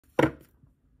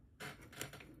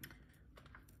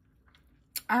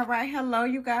All right, hello,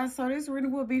 you guys. So this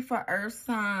reading will be for Earth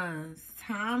signs.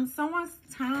 Someone's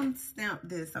time stamped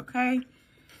this, okay?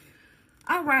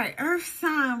 All right, Earth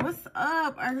sign. What's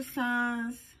up, Earth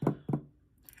signs?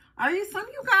 Are you some of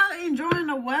you guys enjoying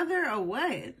the weather or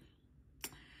what?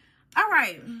 All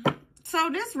right. So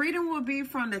this reading will be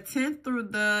from the 10th through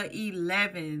the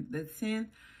 11th. The 10th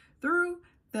through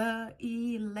the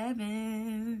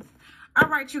 11th. All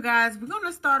right, you guys. We're going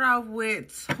to start off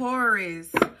with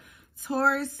Taurus.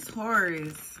 Taurus.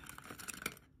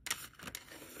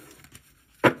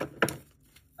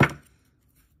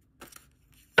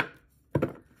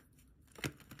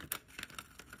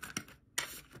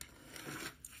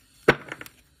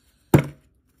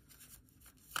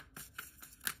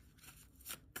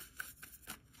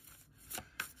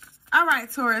 All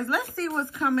right, Taurus, let's see what's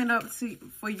coming up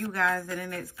for you guys in the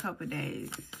next couple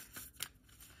days.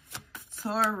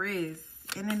 Taurus,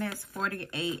 in the next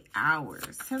 48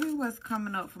 hours. Tell me what's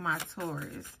coming up for my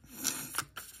Taurus.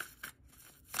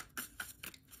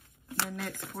 In the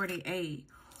next 48.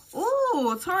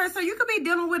 Ooh, Taurus, so you could be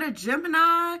dealing with a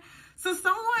Gemini. So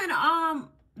someone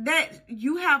that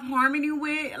you have harmony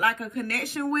with, like a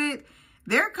connection with,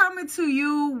 they're coming to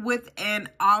you with an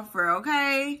offer,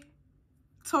 okay?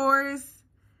 Taurus,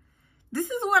 this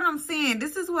is what I'm saying.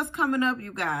 This is what's coming up,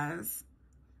 you guys.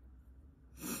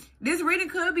 This reading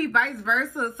could be vice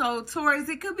versa. So, Taurus,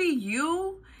 it could be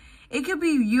you. It could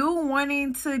be you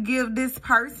wanting to give this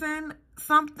person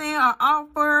something, an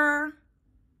offer.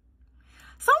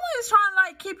 Someone is trying to,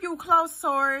 like, keep you close,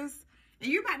 Taurus.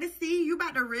 And you're about to see, you're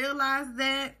about to realize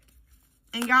that.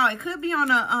 And, y'all, it could be on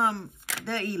the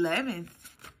 11th.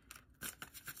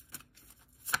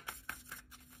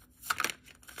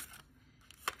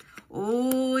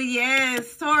 Oh,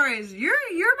 yes, Taurus, you're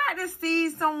about to see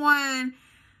someone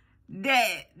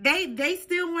that they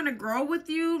still want to grow with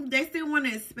you. They still want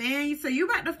to expand you. So you're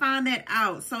about to find that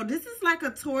out. So this is like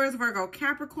a Taurus, Virgo,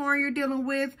 Capricorn you're dealing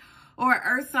with, or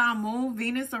Earth sign, Moon,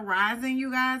 Venus, or rising,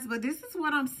 you guys. But this is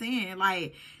what I'm saying.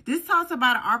 Like, this talks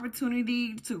about an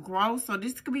opportunity to grow. So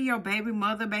this could be your baby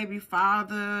mother, baby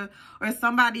father, or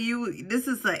somebody this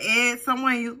is an ex,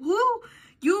 someone who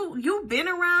you've been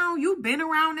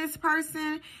around this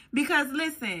person. Because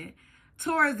listen,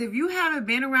 Taurus, if you haven't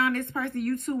been around this person,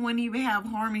 you two wouldn't even have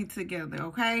harmony together,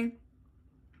 okay?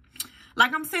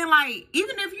 Like I'm saying, like,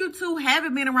 even if you two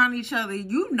haven't been around each other,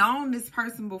 you've known this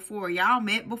person before. Y'all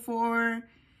met before.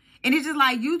 And it's just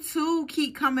like you two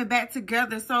keep coming back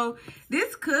together. So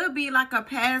this could be like a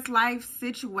past life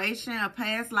situation, a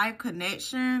past life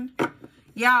connection.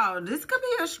 Y'all, this could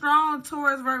be a strong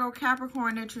Taurus, Virgo,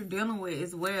 Capricorn that you're dealing with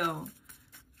as well.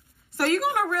 So you're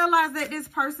going to realize that this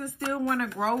person still want to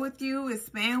grow with you,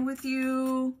 expand with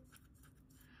you.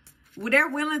 They're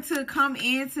willing to come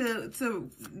in to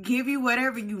give you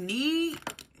whatever you need.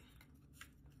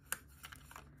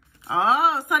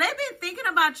 Oh, so they've been thinking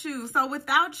about you. So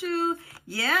without you,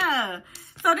 yeah.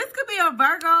 So this could be a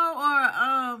Virgo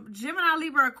or Gemini,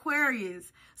 Libra, Aquarius.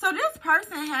 So this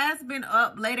person has been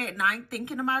up late at night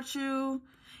thinking about you.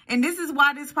 And this is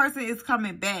why this person is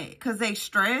coming back. Because they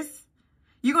stress.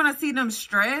 You're going to see them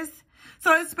stress.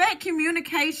 So expect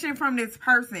communication from this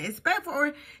person. Expect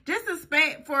for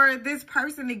this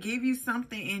person to give you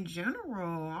something in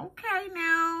general. Okay,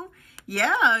 now.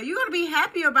 Yeah, you're going to be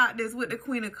happy about this with the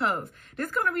Queen of Cups.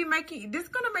 This going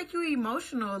to make you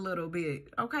emotional a little bit.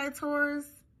 Okay, Taurus?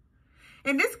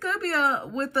 And this could be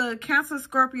with a Cancer,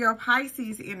 Scorpio,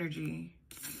 Pisces energy.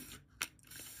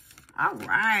 All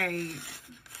right.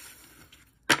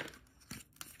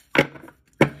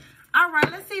 All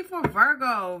right, let's see for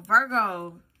Virgo.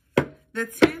 Virgo, the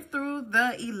 10th through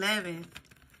the 11th.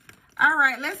 All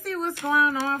right, let's see what's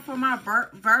going on for my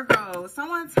Virgo.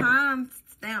 Someone time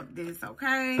stamp this,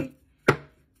 okay?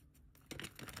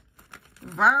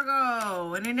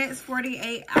 Virgo, in the next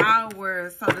 48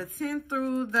 hours. So the 10th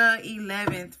through the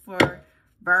 11th for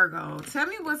Virgo. Tell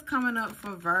me what's coming up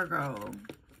for Virgo.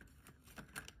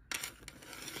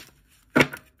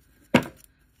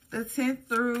 The 10th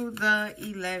through the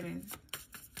 11th.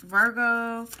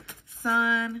 Virgo,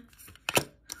 Sun.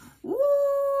 Ooh-wee.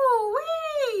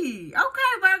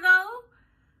 Okay, Virgo.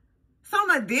 Some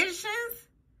addictions.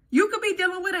 You could be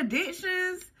dealing with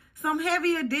addictions. Some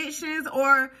heavy addictions.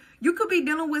 Or you could be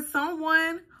dealing with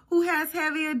someone who has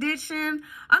heavy addiction.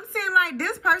 I'm saying like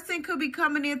this person could be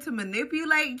coming in to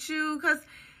manipulate you. Because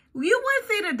you wouldn't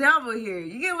see the devil here.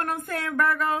 You get what I'm saying,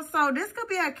 Virgo? So this could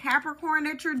be a Capricorn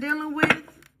that you're dealing with.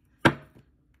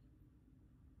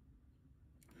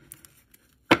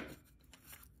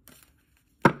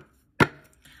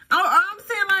 I'm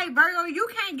saying like, Virgo, you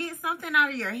can't get something out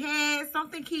of your head.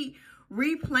 Something keep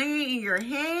replaying in your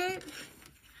head.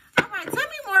 right, tell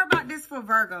me more about this for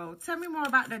Virgo. Tell me more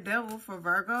about the devil for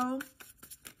Virgo.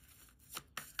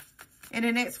 In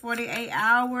the next 48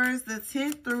 hours, the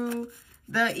 10th through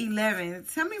the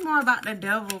 11th. Tell me more about the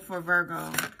devil for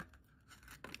Virgo.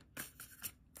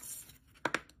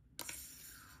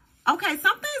 Okay,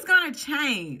 something's going to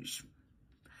change.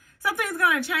 Something's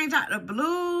going to change out the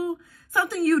blue.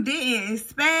 Something you didn't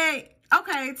expect.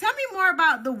 Okay, tell me more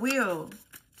about the wheel.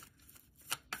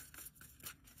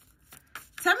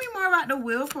 Tell me more about the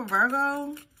wheel for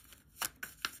Virgo.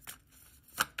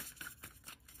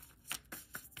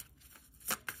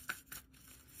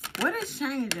 What is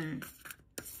changing?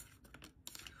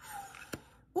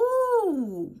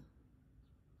 Ooh.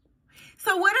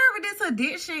 So whatever this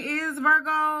addiction is,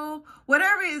 Virgo,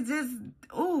 whatever is just,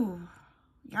 ooh,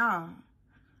 y'all.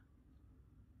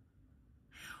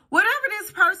 Whatever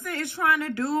this person is trying to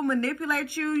do,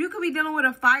 manipulate you, you could be dealing with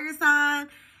a fire sign,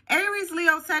 Aries,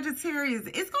 Leo, Sagittarius.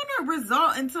 It's going to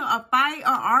result into a fight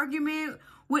or argument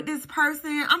with this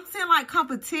person. I'm saying like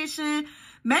competition.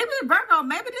 Maybe Virgo,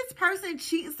 maybe this person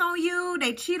cheats on you.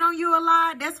 They cheat on you a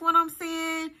lot. That's what I'm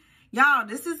saying. Y'all,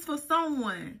 this is for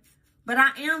someone. But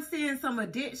I am seeing some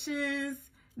addictions,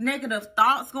 negative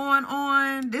thoughts going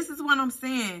on. This is what I'm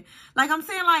saying. Like, I'm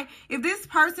saying, like, if this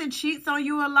person cheats on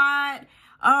you a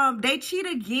lot, they cheat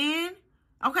again.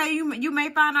 Okay, you may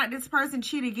find out this person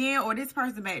cheat again, or this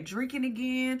person back drinking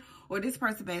again, or this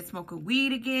person back smoking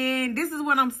weed again. This is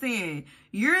what I'm saying.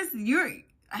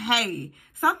 Hey,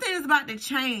 something is about to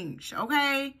change,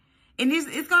 okay? And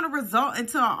it's going to result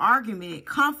into an argument,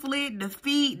 conflict,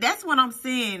 defeat. That's what I'm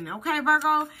saying, okay,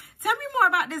 Virgo? Tell me more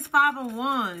about this 5 of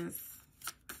Wands.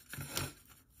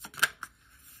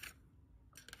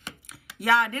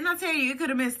 Y'all, didn't I tell you it could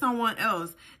have been someone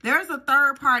else? There's a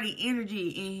third-party energy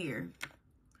in here.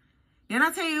 Didn't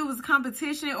I tell you it was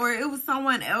competition or it was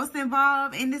someone else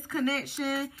involved in this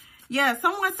connection? Yeah,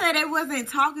 someone said they wasn't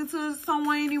talking to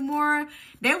someone anymore.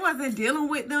 They wasn't dealing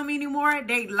with them anymore.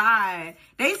 They lied.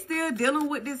 They still dealing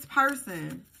with this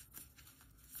person.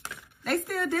 They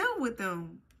still deal with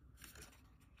them.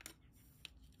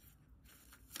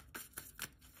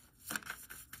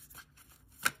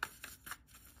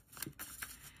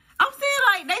 I'm saying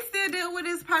like they still deal with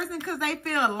this person because they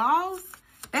feel lost.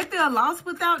 They feel lost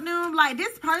without them. Like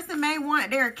this person may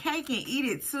want their cake and eat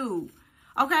it too.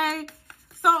 Okay?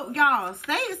 So, y'all,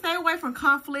 stay away from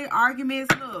conflict,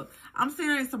 arguments. Look, I'm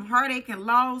seeing some heartache and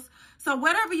loss. So,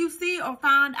 whatever you see or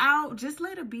find out, just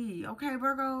let it be. Okay,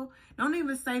 Virgo? Don't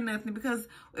even say nothing. Because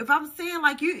if I'm saying,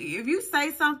 like, if you say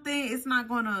something, it's not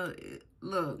going to...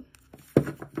 Look.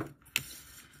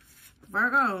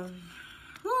 Virgo.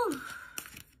 Whew.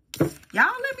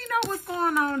 Y'all let me know what's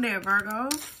going on there, Virgo.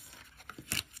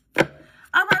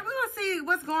 All right, we're going to see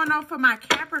what's going on for my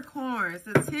Capricorns.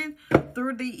 The 10th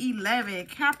through the 11th.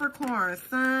 Capricorn,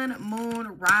 Sun,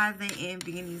 Moon, Rising, and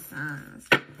Venus signs.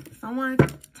 Someone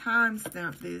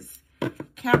timestamp this.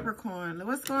 Capricorn.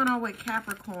 What's going on with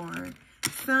Capricorn?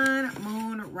 Sun,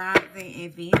 Moon, Rising,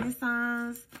 and Venus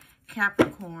signs.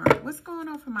 Capricorn. What's going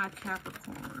on for my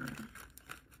Capricorn?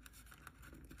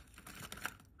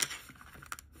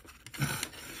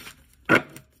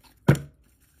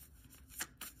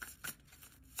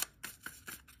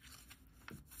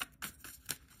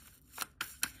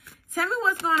 Tell me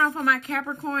what's going on for my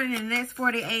Capricorn in the next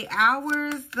 48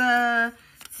 hours. The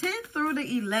 10th through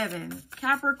the 11th.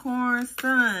 Capricorn,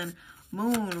 Sun,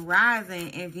 Moon,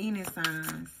 Rising, and Venus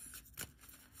signs.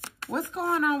 What's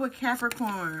going on with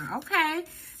Capricorn? Okay.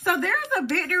 So there's a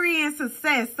victory and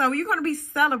success. So you're going to be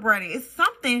celebrating. It's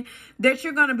something that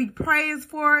you're going to be praised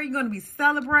for. You're going to be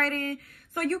celebrating.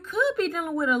 So you could be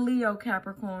dealing with a Leo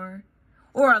Capricorn.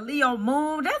 Or a Leo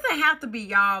moon. Doesn't have to be,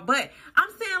 y'all. But I'm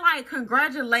saying, like,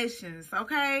 congratulations,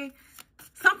 okay?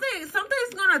 Something's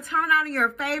going to turn out in your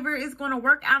favor. It's going to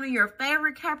work out in your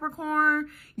favor,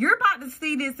 Capricorn. You're about to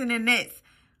see this in the next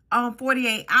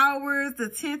 48 hours, the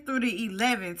 10th through the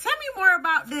 11th. Tell me more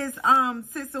about this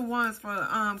 6 of Wands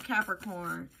for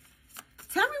Capricorn.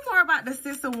 Tell me more about the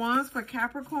 6 of Wands for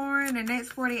Capricorn in the next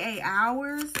 48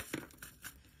 hours.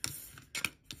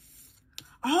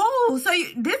 Oh, so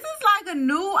this is like a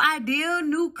new idea,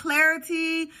 new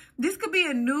clarity. This could be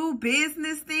a new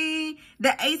business thing.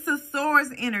 The Ace of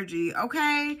Swords energy,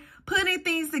 okay? Putting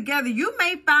things together. You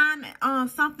may find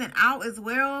something out as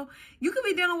well. You could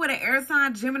be dealing with an air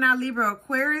sign, Gemini, Libra,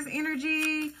 Aquarius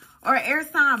energy. Or air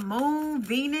sign, Moon,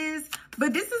 Venus.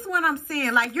 But this is what I'm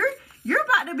saying. Like, you're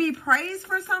about to be praised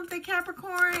for something,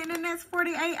 Capricorn, in the next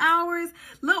 48 hours.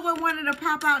 Look what wanted to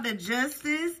pop out, the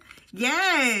Justice.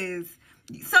 Yes.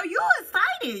 So you're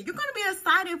excited. You're going to be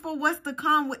excited for what's to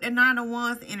come with the 9 of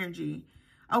Wands energy.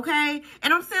 Okay?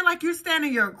 And I'm saying like you're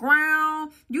standing your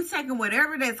ground. You taking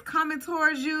whatever that's coming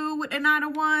towards you with the Nine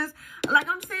of Wands. Like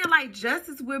I'm saying like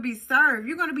justice will be served.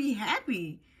 You're going to be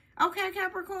happy. Okay,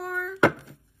 Capricorn?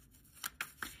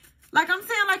 Like I'm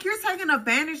saying like you're taking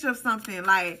advantage of something.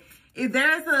 Like if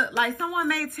there's like someone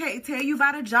may tell you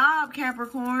about a job,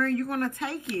 Capricorn, you're going to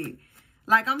take it.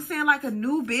 Like I'm saying like a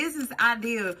new business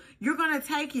idea, you're going to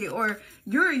take it. Or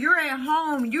you're at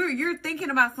home, you're thinking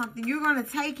about something, you're going to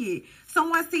take it.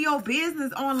 Someone see your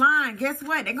business online, guess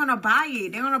what? They're going to buy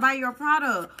it. They're going to buy your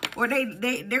product. Or they're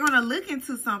going to look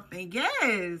into something.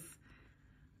 Yes.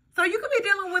 So you could be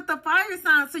dealing with the fire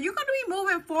sign. So you're going to be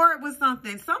moving forward with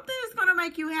something. Something is going to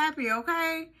make you happy,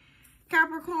 okay?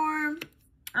 Capricorn.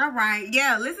 All right.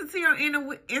 Yeah, listen to your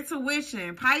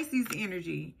intuition. Pisces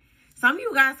energy. Some of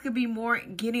you guys could be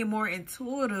getting more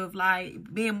intuitive,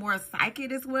 like being more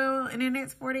psychic as well in the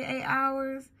next 48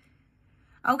 hours.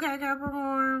 Okay,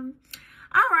 Capricorn.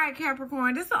 All right,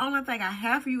 Capricorn. This is the only thing I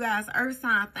have for you guys. Earth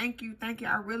sign, thank you. Thank you.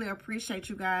 I really appreciate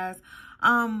you guys.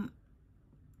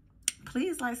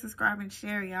 Please like, subscribe, and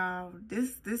share, y'all.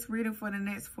 This reading for the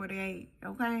next 48,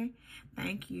 okay?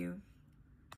 Thank you.